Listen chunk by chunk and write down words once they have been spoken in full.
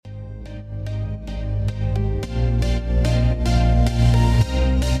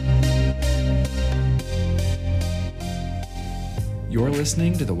You're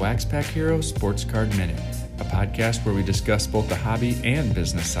listening to the Wax Pack Hero Sports Card Minute, a podcast where we discuss both the hobby and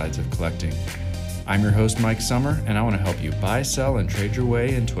business sides of collecting. I'm your host, Mike Summer, and I want to help you buy, sell, and trade your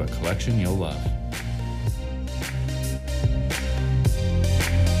way into a collection you'll love.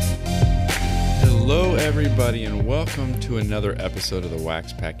 Hello, everybody, and welcome to another episode of the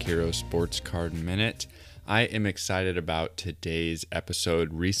Wax Pack Hero Sports Card Minute. I am excited about today's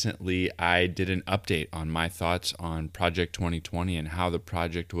episode. Recently, I did an update on my thoughts on Project 2020 and how the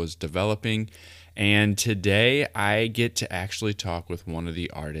project was developing. And today, I get to actually talk with one of the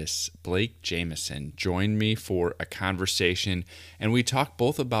artists. Blake Jamieson joined me for a conversation, and we talk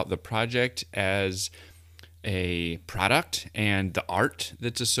both about the project as a product and the art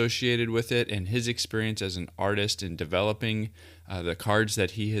that's associated with it, and his experience as an artist in developing the cards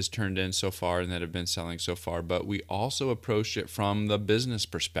that he has turned in so far and that have been selling so far. But we also approached it from the business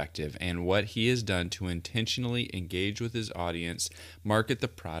perspective and what he has done to intentionally engage with his audience, market the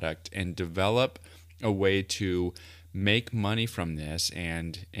product, and develop a way to make money from this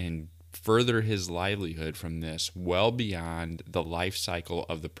and further his livelihood from this well beyond the life cycle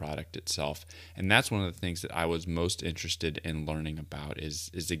of the product itself. And that's one of the things that I was most interested in learning about is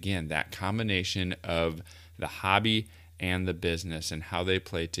again, that combination of the hobby and the business and how they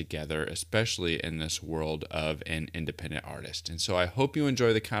play together, especially in this world of an independent artist. And so I hope you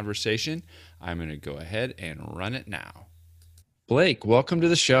enjoy the conversation. I'm going to go ahead and run it now. Blake, welcome to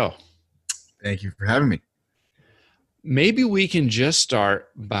the show. Thank you for having me. Maybe we can just start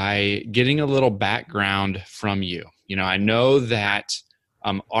by getting a little background from you. You know, I know that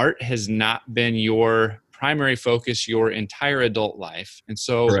art has not been your primary focus your entire adult life. And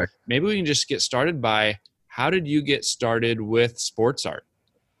so Correct. Maybe we can just get started by how did you get started with sports art?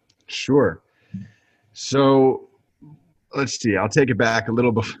 Sure. So let's see. I'll take it back a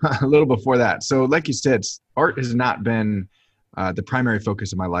little before that. So like you said, art has not been the primary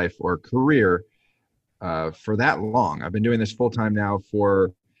focus of my life or career for that long. I've been doing this full time now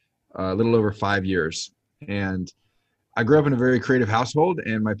for a little over 5 years. And I grew up in a very creative household,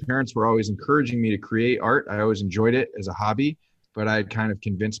 and my parents were always encouraging me to create art. I always enjoyed it as a hobby, but I had kind of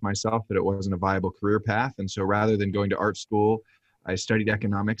convinced myself that it wasn't a viable career path. And so rather than going to art school, I studied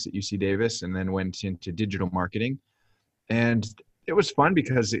economics at UC Davis and then went into digital marketing. And it was fun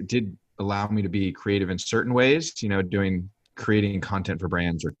because it did allow me to be creative in certain ways, you know, creating content for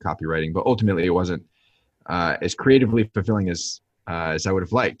brands or copywriting, but ultimately it wasn't as creatively fulfilling as I would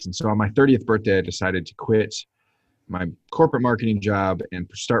have liked. And so on my 30th birthday, I decided to quit my corporate marketing job and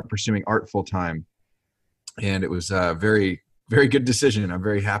start pursuing art full time. And it was a very, very good decision. I'm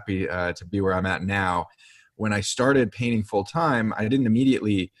very happy to be where I'm at now. When I started painting full time, I didn't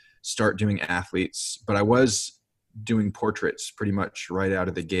immediately start doing athletes, but I was doing portraits pretty much right out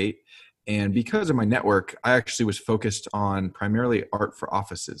of the gate. And because of my network, I actually was focused on primarily art for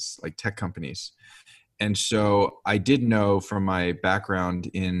offices, like tech companies. And so I did know from my background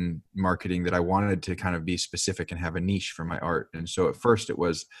in marketing that I wanted to kind of be specific and have a niche for my art. And so at first it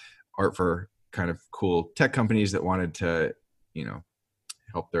was art for kind of cool tech companies that wanted to, you know,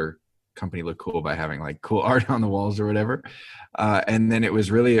 help their company look cool by having like cool art on the walls or whatever. And then it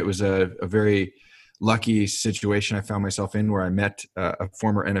was a very lucky situation I found myself in where I met a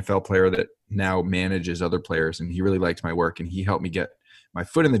former NFL player that now manages other players. And he really liked my work, and he helped me get my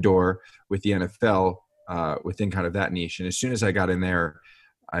foot in the door with the NFL within kind of that niche. And as soon as I got in there,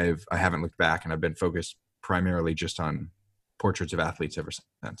 I haven't looked back, and I've been focused primarily just on portraits of athletes ever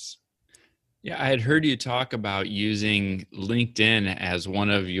since. Yeah, I had heard you talk about using LinkedIn as one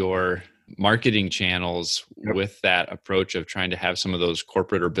of your marketing channels. Yep. With that approach of trying to have some of those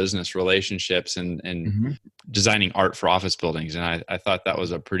corporate or business relationships and mm-hmm. designing art for office buildings. And I thought that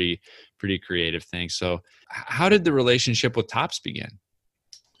was a pretty creative thing. So how did the relationship with Topps begin?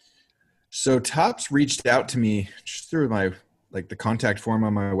 So Topps reached out to me just through the contact form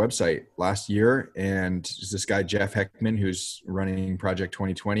on my website last year. And there's this guy, Jeff Heckman, who's running Project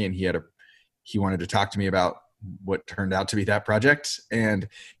 2020. And he wanted to talk to me about what turned out to be that project. And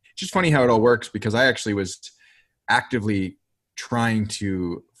it's just funny how it all works, because I actually was actively trying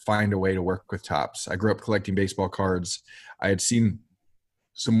to find a way to work with Topps. I grew up collecting baseball cards. I had seen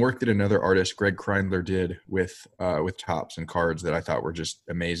some work that another artist, Greg Kreindler, did with Topps and cards that I thought were just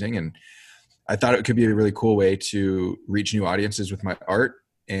amazing. And I thought it could be a really cool way to reach new audiences with my art.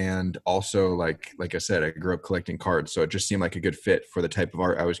 And also, like I said, I grew up collecting cards, so it just seemed like a good fit for the type of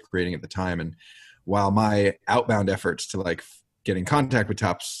art I was creating at the time. And while my outbound efforts to get in contact with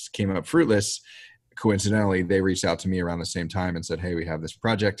Topps came up fruitless, coincidentally, they reached out to me around the same time and said, "Hey, we have this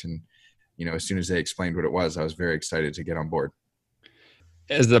project." And, you know, as soon as they explained what it was, I was very excited to get on board.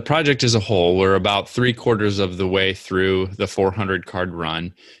 as the project as a whole, we're about 3/4 of the way through the 400 card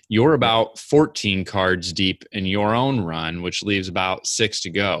run. You're Yep. about 14 cards deep in your own run, which leaves about 6 to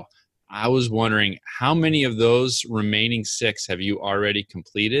go. I was wondering, how many of those remaining 6 have you already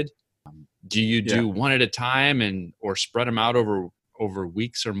completed? Do you Yeah. do one at a time and or spread them out over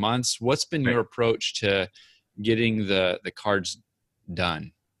weeks or months? What's been Right. your approach to getting the cards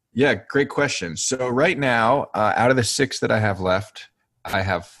done? Yeah, great question. So right now, out of the 6 that I have left, I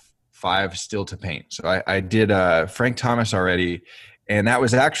have 5 still to paint. So I did Frank Thomas already, and that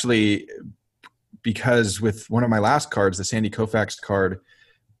was actually because with one of my last cards, the Sandy Koufax card,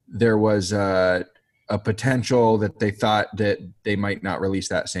 there was a potential that they thought that they might not release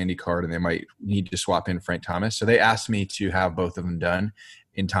that Sandy card and they might need to swap in Frank Thomas. So they asked me to have both of them done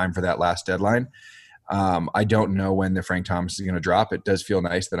in time for that last deadline. I don't know when the Frank Thomas is going to drop. It does feel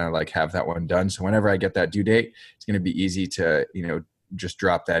nice that I like have that one done. So whenever I get that due date, it's going to be easy to, just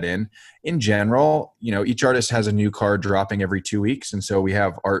drop that in. In general, each artist has a new card dropping every 2 weeks. And so we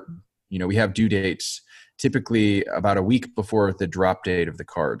have art, we have due dates typically about a week before the drop date of the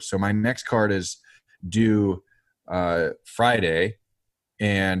card. So my next card is due Friday,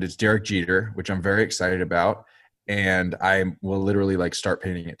 and it's Derek Jeter, which I'm very excited about. And I will literally start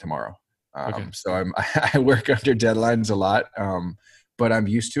painting it tomorrow. Okay. So I work under deadlines a lot, but I'm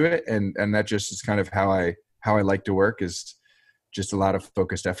used to it, and that just is kind of how I like to work, is just a lot of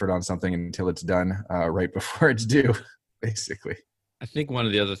focused effort on something until it's done right before it's due, basically. I think one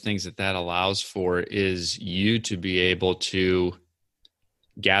of the other things that allows for is you to be able to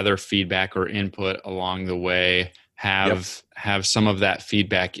gather feedback or input along the way, have some of that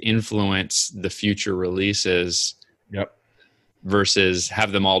feedback influence the future releases. Yep. Versus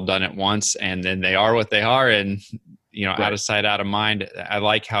have them all done at once and then they are what they are, and Right. out of sight, out of mind. I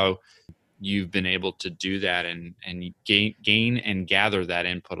like how you've been able to do that and gain and gather that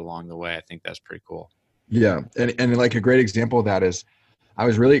input along the way. I think that's pretty cool. Yeah. And like a great example of that is I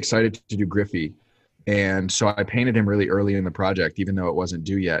was really excited to do Griffey. And so I painted him really early in the project, even though it wasn't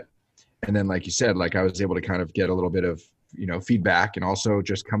due yet. And then, like you said, I was able to kind of get a little bit of, feedback and also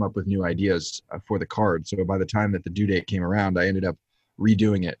just come up with new ideas for the card. So by the time that the due date came around, I ended up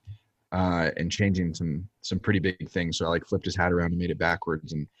redoing it and changing some pretty big things. So I flipped his hat around and made it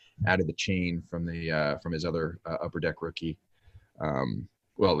backwards and added the chain from his other upper deck rookie.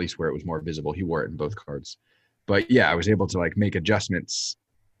 Well, at least where it was more visible. He wore it in both cards. But yeah, I was able to make adjustments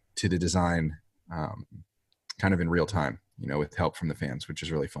to the design kind of in real time, with help from the fans, which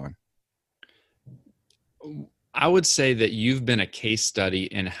is really fun. I would say that you've been a case study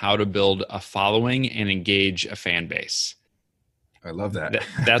in how to build a following and engage a fan base. I love that.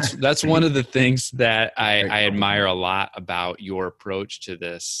 That's one of the things that I admire a lot about your approach to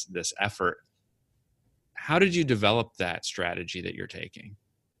this effort. How did you develop that strategy that you're taking?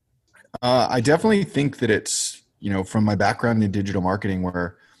 I definitely think that it's, from my background in digital marketing,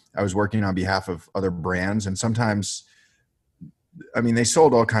 where I was working on behalf of other brands, and sometimes, they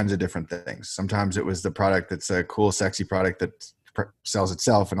sold all kinds of different things. Sometimes it was the product that's a cool, sexy product that sells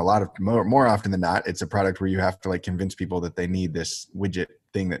itself. And a lot of more often than not, it's a product where you have to convince people that they need this widget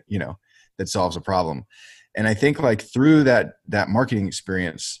thing that, that solves a problem. And I think through that marketing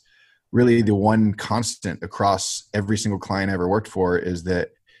experience, really the one constant across every single client I ever worked for is that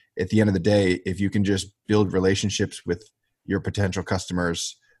at the end of the day, if you can just build relationships with your potential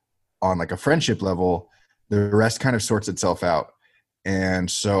customers on a friendship level, the rest kind of sorts itself out. And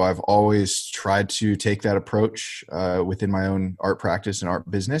so I've always tried to take that approach within my own art practice and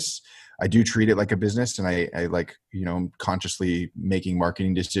art business. I do treat it like a business, and I consciously making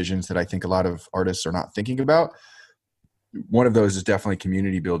marketing decisions that I think a lot of artists are not thinking about. One of those is definitely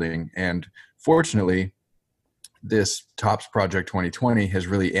community building. And fortunately, this Topps Project 2020 has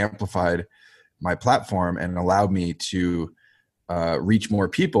really amplified my platform and allowed me to reach more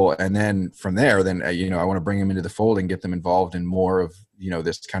people. And then from there, I want to bring them into the fold and get them involved in more of,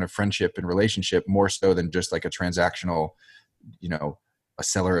 this kind of friendship and relationship, more so than just a transactional, a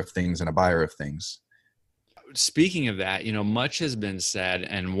seller of things and a buyer of things. Speaking of that, much has been said,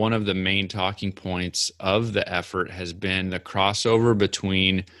 and one of the main talking points of the effort has been the crossover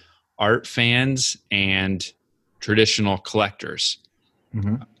between art fans and traditional collectors.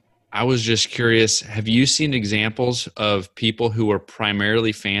 Mm-hmm. I was just curious, have you seen examples of people who were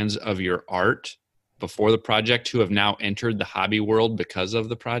primarily fans of your art before the project who have now entered the hobby world because of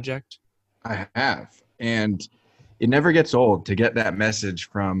the project? I have. And it never gets old to get that message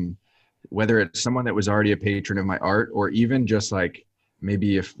from whether it's someone that was already a patron of my art, or even just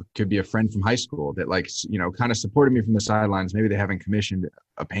maybe if it could be a friend from high school that kind of supported me from the sidelines. Maybe they haven't commissioned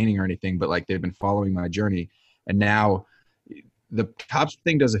a painting or anything, but they've been following my journey. And now the Topps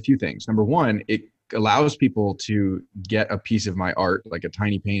thing does a few things. Number one, it allows people to get a piece of my art, like a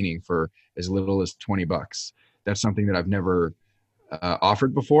tiny painting, for as little as $20. That's something that I've never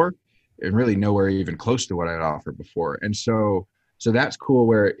offered before, and really nowhere even close to what I'd offered before. And so that's cool,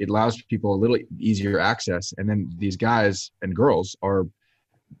 where it allows people a little easier access. And then these guys and girls are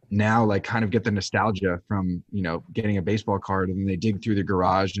now like kind of get the nostalgia from, getting a baseball card, and then they dig through their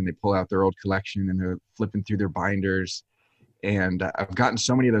garage and they pull out their old collection and they're flipping through their binders. And I've gotten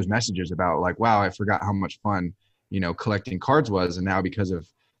so many of those messages about like, wow, I forgot how much fun, collecting cards was. And now because of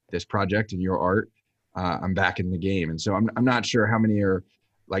this project and your art, I'm back in the game. And so I'm not sure how many are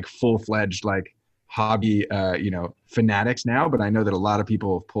like full-fledged, like hobby, fanatics now, but I know that a lot of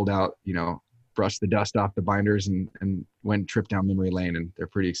people have pulled out, brushed the dust off the binders and went trip down memory lane, and they're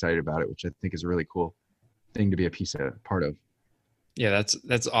pretty excited about it, which I think is a really cool thing to be a part of. Yeah,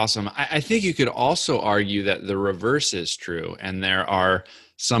 that's awesome. I think you could also argue that the reverse is true. And there are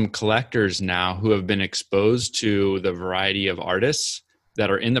some collectors now who have been exposed to the variety of artists that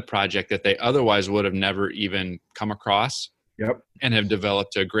are in the project that they otherwise would have never even come across. Yep. And have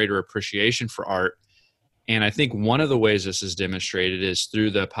developed a greater appreciation for art. And I think one of the ways this is demonstrated is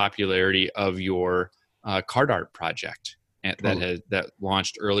through the popularity of your card art project that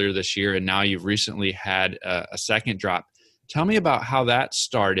launched earlier this year. And now you've recently had a second drop. Tell me about how that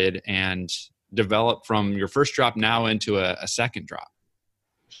started and developed from your first drop now into a second drop.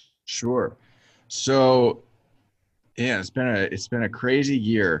 Sure. So, yeah, it's been a crazy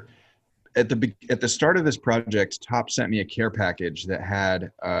year. At the start of this project, Topps sent me a care package that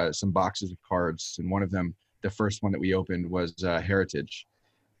had some boxes of cards, and one of them, the first one that we opened, was Heritage,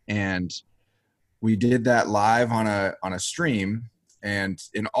 and we did that live on a stream. And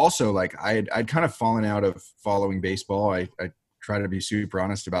also, like, I'd kind of fallen out of following baseball. I try to be super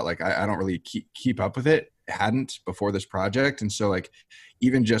honest about, like, I don't really keep up with it. Hadn't before this project. And so, like,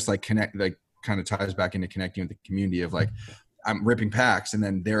 even just like connect, like, kind of ties back into connecting with the community of like, I'm ripping packs and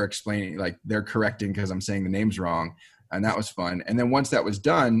then they're explaining, like they're correcting because I'm saying the names wrong. And that was fun. And then once that was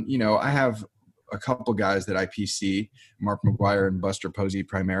done, I have a couple guys that I PC, Mark McGuire and Buster Posey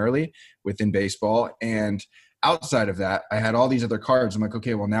primarily within baseball. And outside of that, I had all these other cards. I'm like,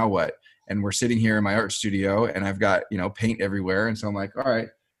 okay, well, now what? And we're sitting here in my art studio and I've got, paint everywhere. And so I'm like, all right,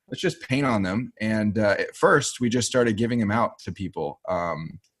 let's just paint on them. And at first we just started giving them out to people.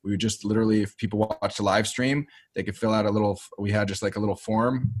 We would just literally, if people watched the live stream, they could fill out we had just like a little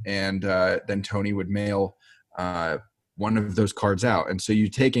form, and then Tony would mail one of those cards out. And so you're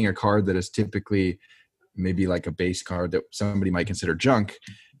taking a card that is typically maybe like a base card that somebody might consider junk,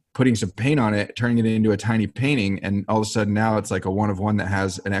 putting some paint on it, turning it into a tiny painting. And all of a sudden now it's like a one of one that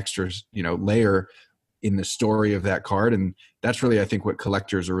has an extra, layer in the story of that card. And that's really, I think, what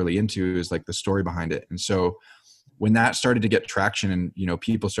collectors are really into, is like the story behind it. And so when that started to get traction and,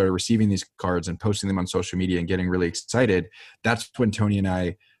 people started receiving these cards and posting them on social media and getting really excited, that's when Tony and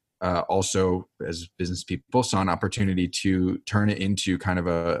I also, as business people, saw an opportunity to turn it into kind of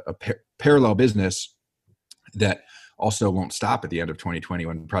a parallel business that also won't stop at the end of 2020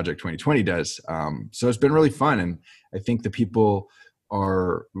 when Project 2020 does. So it's been really fun. And I think the people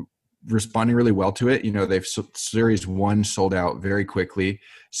are responding really well to it. They've series 1 sold out very quickly.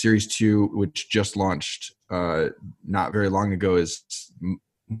 Series 2, which just launched not very long ago, is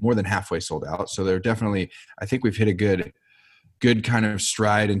more than halfway sold out. So they're definitely, I think we've hit a good kind of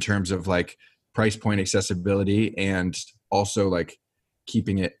stride in terms of like price point accessibility, and also like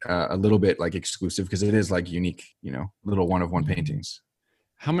keeping it a little bit like exclusive, because it is like unique, little one of one paintings.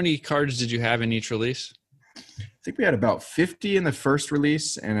 How many cards did you have in each release? I think we had about 50 in the first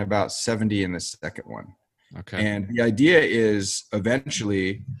release and about 70 in the second one. Okay. And the idea is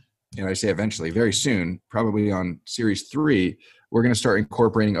eventually, I say eventually, very soon, probably on series 3, we're going to start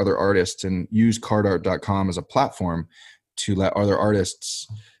incorporating other artists and use cardart.com as a platform to let other artists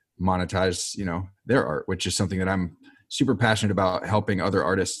monetize, their art, which is something that I'm super passionate about, helping other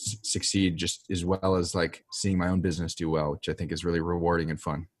artists succeed, just as well as like seeing my own business do well, which I think is really rewarding and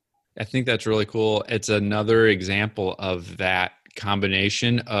fun. I think that's really cool. It's another example of that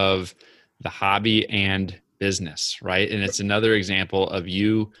combination of the hobby and business, right? And it's another example of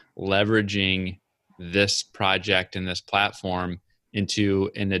you leveraging this project and this platform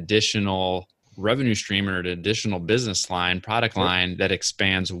into an additional revenue stream or an additional business line, product line that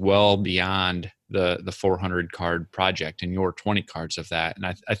expands well beyond the 400 card project and your 20 cards of that. And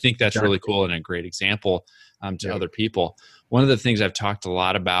I think that's really cool and a great example to other people. One of the things I've talked a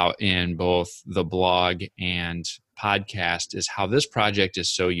lot about in both the blog and podcast is how this project is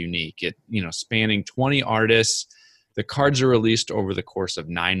so unique. It, spanning 20 artists, The cards are released over the course of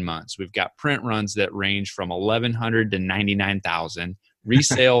 9 months. We've got print runs that range from 1,100 to 99,000.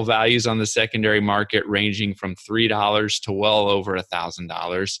 Resale values on the secondary market ranging from $3 to well over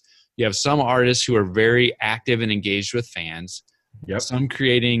 $1,000. You have some artists who are very active and engaged with fans. Yep. Some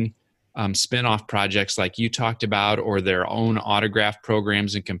creating spin-off projects like you talked about, or their own autograph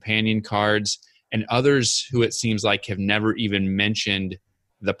programs and companion cards, and others who it seems like have never even mentioned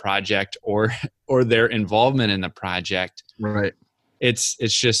the project or their involvement in the project. Right. It's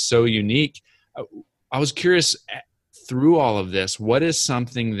just so unique. I was curious, through all of this, what is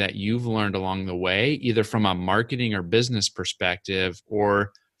something that you've learned along the way, either from a marketing or business perspective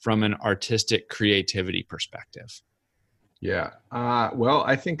or from an artistic creativity perspective? Yeah. Well,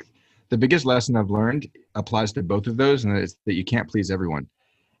 I think the biggest lesson I've learned applies to both of those, and it's that you can't please everyone.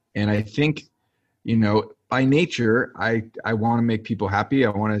 And I think, by nature, I want to make people happy. I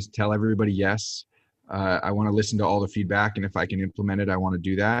want to tell everybody yes. I want to listen to all the feedback, and if I can implement it, I want to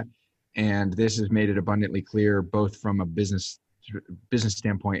do that. And this has made it abundantly clear, both from a business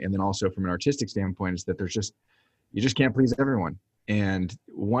standpoint and then also from an artistic standpoint, is that you just can't please everyone. And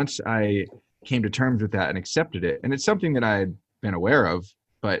once I came to terms with that and accepted it, and it's something that I had been aware of,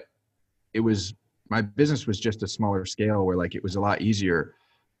 but my business was just a smaller scale where it was a lot easier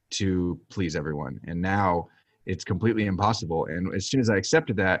to please everyone. And now it's completely impossible. And as soon as I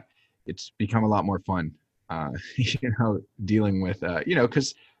accepted that, it's become a lot more fun, dealing with,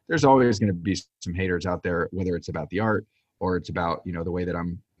 because there's always going to be some haters out there, whether it's about the art or it's about, the way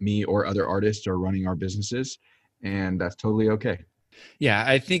that me or other artists are running our businesses. And that's totally okay. Yeah,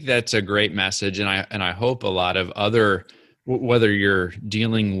 I think that's a great message. And I hope a lot of other, whether you're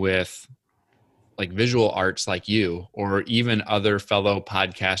dealing with visual arts like you, or even other fellow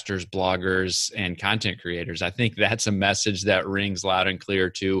podcasters, bloggers, and content creators, I think that's a message that rings loud and clear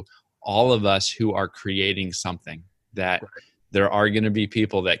to all of us who are creating something, that there are going to be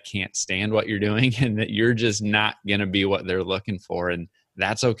people that can't stand what you're doing and that you're just not going to be what they're looking for. And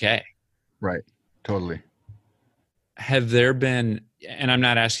that's okay. Right. Totally. Have there been, and I'm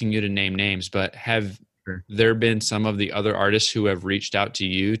not asking you to name names, but have there been some of the other artists who have reached out to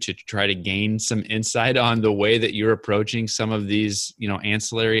you to try to gain some insight on the way that you're approaching some of these,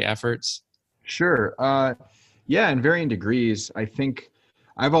 ancillary efforts? Sure. Yeah, in varying degrees. I think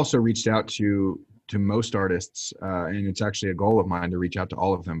I've also reached out to most artists, and it's actually a goal of mine to reach out to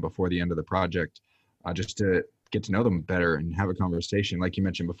all of them before the end of the project, just to get to know them better and have a conversation. Like you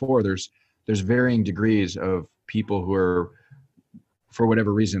mentioned before, there's varying degrees of people who are, for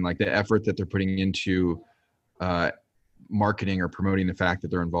whatever reason, the effort that they're putting into marketing or promoting the fact that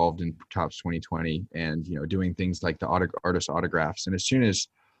they're involved in Topps 2020 and, doing things like the artist autographs. And as soon as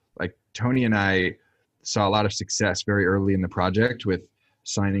Tony and I saw a lot of success very early in the project with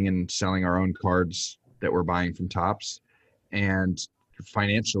signing and selling our own cards that we're buying from Topps, and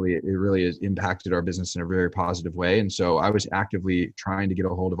financially, it really has impacted our business in a very positive way. And so I was actively trying to get a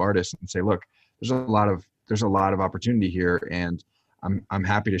hold of artists and say, look, there's a lot of opportunity here. And I'm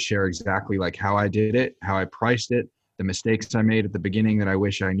happy to share exactly how I did it, how I priced it, the mistakes I made at the beginning that I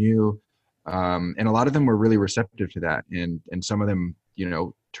wish I knew. And a lot of them were really receptive to that. And some of them,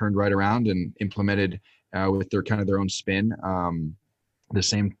 turned right around and implemented with their own spin, the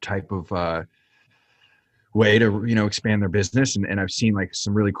same type of way to, expand their business. And I've seen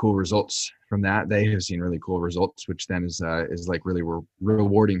some really cool results from that. They have seen really cool results, which then is really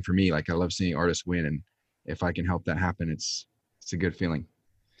rewarding for me. I love seeing artists win. And if I can help that happen, it's a good feeling.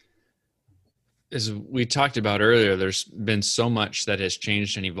 As we talked about earlier, there's been so much that has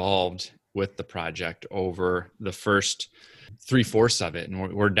changed and evolved with the project over the first 3/4 of it.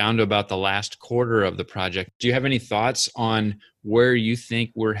 And we're down to about the last quarter of the project. Do you have any thoughts on where you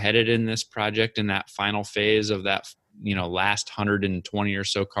think we're headed in this project, in that final phase of that, last 120 or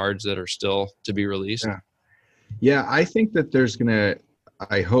so cards that are still to be released? Yeah, I think that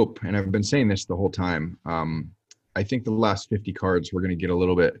I hope, and I've been saying this the whole time, I think the last 50 cards, we're going to get a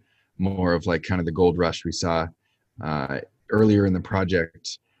little bit more of the gold rush we saw earlier in the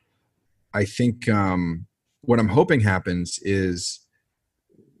project. I think what I'm hoping happens is,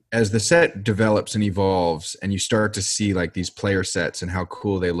 as the set develops and evolves and you start to see these player sets and how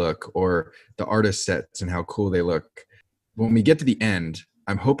cool they look, or the artist sets and how cool they look, when we get to the end,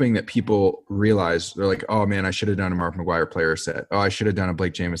 I'm hoping that people realize, they're like, oh man, I should have done a Mark McGwire player set. Oh, I should have done a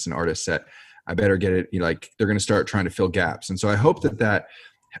Blake Jamieson artist set. I better get it. They're going to start trying to fill gaps. And so I hope that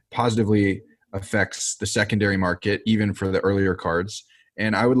positively affects the secondary market, even for the earlier cards.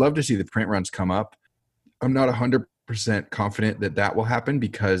 And I would love to see the print runs come up. I'm not 100% confident that will happen,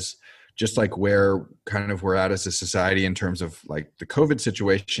 because just where we're at as a society in terms of the COVID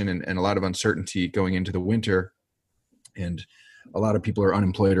situation and a lot of uncertainty going into the winter, and a lot of people are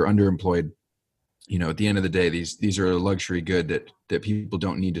unemployed or underemployed. At the end of the day, these are a luxury good that people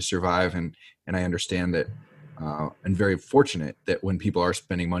don't need to survive. And I understand that, and very fortunate that when people are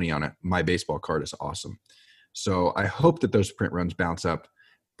spending money on it, my baseball card is awesome. So I hope that those print runs bounce up,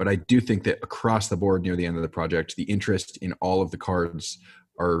 but I do think that across the board near the end of the project, the interest in all of the cards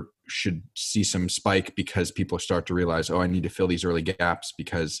should see some spike, because people start to realize, oh, I need to fill these early gaps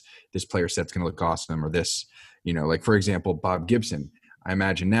because this player set's going to look awesome, or this, like for example, Bob Gibson. I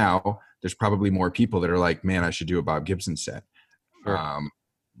imagine now there's probably more people that are like, man, I should do a Bob Gibson set, sure.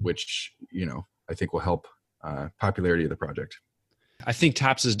 Which, I think will help popularity of the project. I think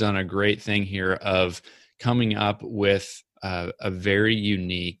Topps has done a great thing here of coming up with a very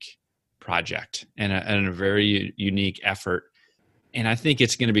unique project and a very unique effort. And I think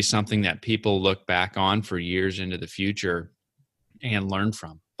it's going to be something that people look back on for years into the future and learn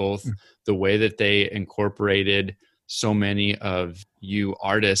from, both the way that they incorporated so many of you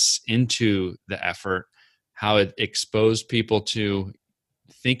artists into the effort, how it exposed people to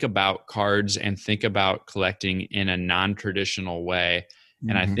think about cards and think about collecting in a non-traditional way.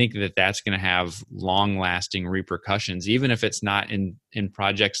 And I think that that's going to have long-lasting repercussions, even if it's not in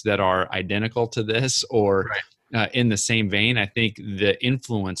projects that are identical to this or in the same vein. I think the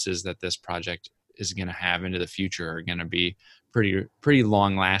influences that this project is going to have into the future are going to be pretty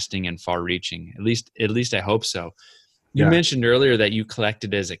long-lasting and far-reaching. At least I hope so. You mentioned earlier that you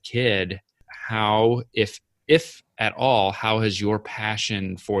collected as a kid. How, if at all, how has your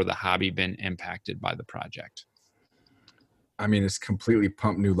passion for the hobby been impacted by the project? I mean, it's completely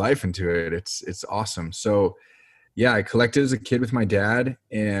pumped new life into it. It's awesome. So yeah, I collected as a kid with my dad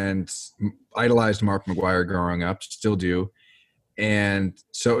and idolized Mark McGwire growing up, still do. And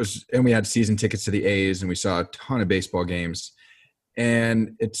so and we had season tickets to the A's and we saw a ton of baseball games.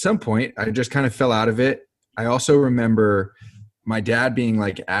 And at some point I just kind of fell out of it. I also remember my dad being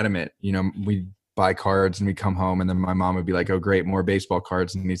like adamant, we'd buy cards and we'd come home and then my mom would be like, oh great, more baseball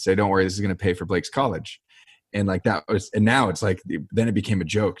cards. And he'd say, don't worry, this is going to pay for Blake's college. And like that was, and now it's like, then it became a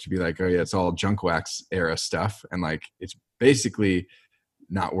joke to be like, oh yeah, it's all junk wax era stuff. And like, it's basically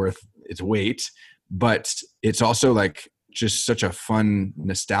not worth its weight, but it's also like just such a fun,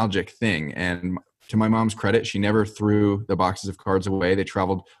 nostalgic thing. And to my mom's credit, she never threw the boxes of cards away. They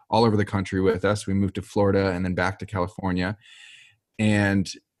traveled all over the country with us. We moved to Florida and then back to California. And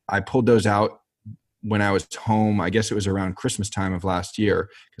I pulled those out when I was home. I guess it was around Christmas time of last year,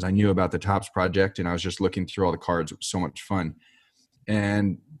 because I knew about the Topps project and I was just looking through all the cards. It was so much fun.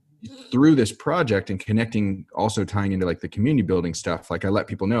 And through this project and connecting, also tying into like the community building stuff, like I let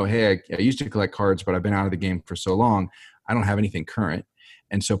people know, hey, I used to collect cards, but I've been out of the game for so long, I don't have anything current.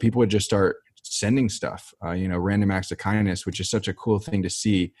 And so people would just start sending stuff, random acts of kindness, which is such a cool thing to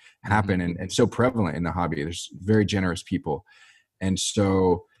see happen and so prevalent in the hobby. There's very generous people. And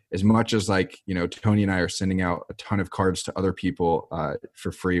so as much as like, Tony and I are sending out a ton of cards to other people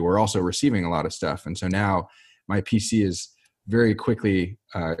for free, we're also receiving a lot of stuff. And so now my PC is very quickly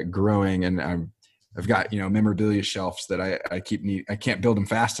growing, and I've got, memorabilia shelves that I can't build them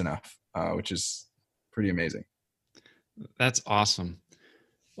fast enough, which is pretty amazing. That's awesome.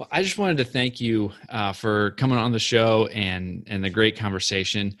 Well, I just wanted to thank you for coming on the show and the great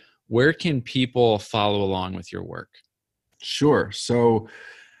conversation. Where can people follow along with your work? Sure. So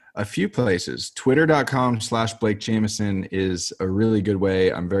a few places. Twitter.com/Blake Jamieson is a really good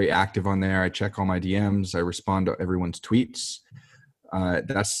way. I'm very active on there. I check all my DMs. I respond to everyone's tweets.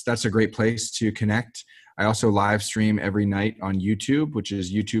 That's a great place to connect. I also live stream every night on YouTube, which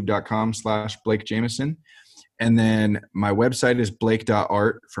is youtube.com/Blake Jamieson. And then my website is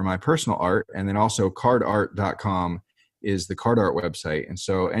blake.art for my personal art. And then also cardart.com is the card art website. And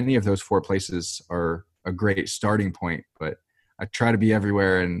so any of those four places are a great starting point, but I try to be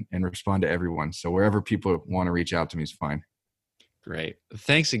everywhere and respond to everyone. So wherever people want to reach out to me is fine. Great.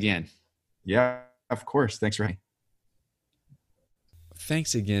 Thanks again. Yeah, of course. Thanks, Ray.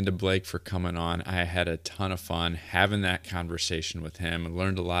 Thanks again to Blake for coming on. I had a ton of fun having that conversation with him and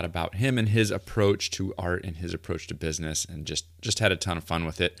learned a lot about him and his approach to art and his approach to business, and just had a ton of fun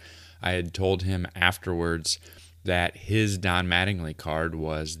with it. I had told him afterwards that his Don Mattingly card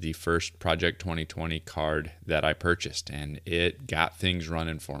was the first Project 2020 card that I purchased, and it got things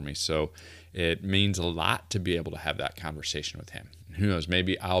running for me. So it means a lot to be able to have that conversation with him. Who knows,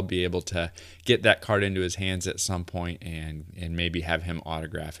 maybe I'll be able to get that card into his hands at some point and maybe have him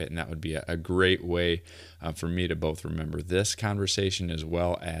autograph it. And that would be a great way for me to both remember this conversation as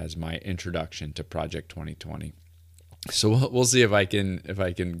well as my introduction to Project 2020. So we'll see if I can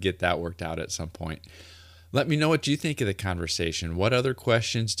get that worked out at some point. Let me know what you think of the conversation. What other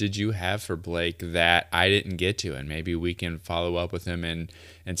questions did you have for Blake that I didn't get to? And maybe we can follow up with him and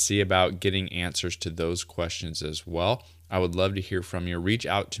see about getting answers to those questions as well. I would love to hear from you. Reach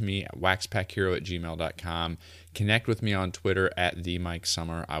out to me at waxpackhero@gmail.com. Connect with me on Twitter at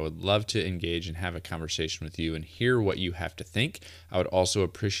 @TheMikeSummer. I would love to engage and have a conversation with you and hear what you have to think. I would also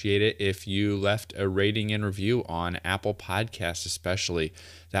appreciate it if you left a rating and review on Apple Podcasts especially.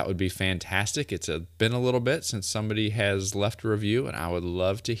 That would be fantastic. It's been a little bit since somebody has left a review, and I would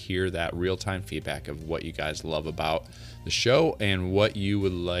love to hear that real-time feedback of what you guys love about the show and what you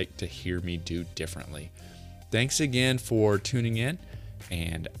would like to hear me do differently. Thanks again for tuning in,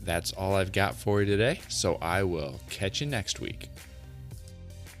 and that's all I've got for you today, so I will catch you next week.